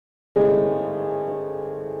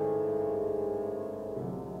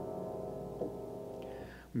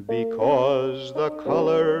because the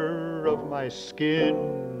color of my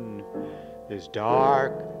skin is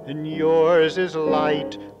dark and yours is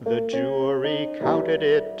light. The jury counted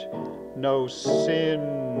it no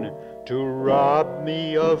sin to rob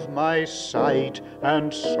me of my sight,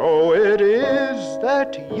 and so it is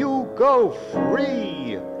that you go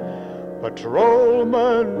free,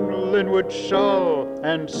 Patrolman Lynwood Shull.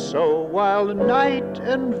 And so while night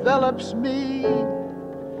envelops me,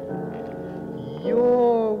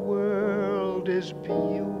 your world is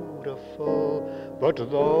beautiful. But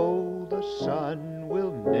though the sun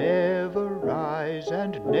will never rise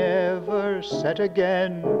and never set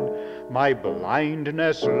again, my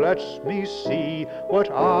blindness lets me see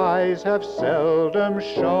what eyes have seldom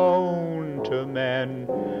shown to men.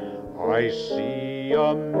 I see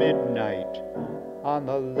a midnight on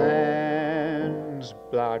the land's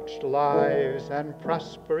blotched lives and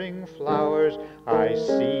prospering flowers. I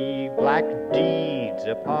see black deeds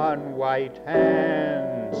upon white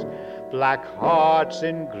hands, black hearts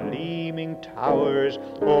in gleaming towers.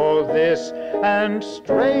 All this and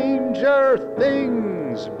stranger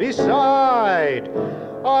things beside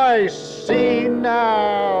I see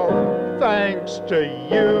now, thanks to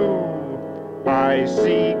you. I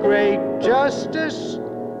see great justice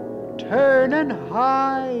turn and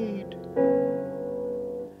hide.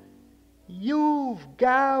 You've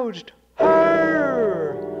gouged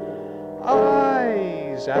her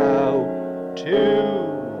eyes out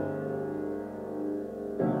too.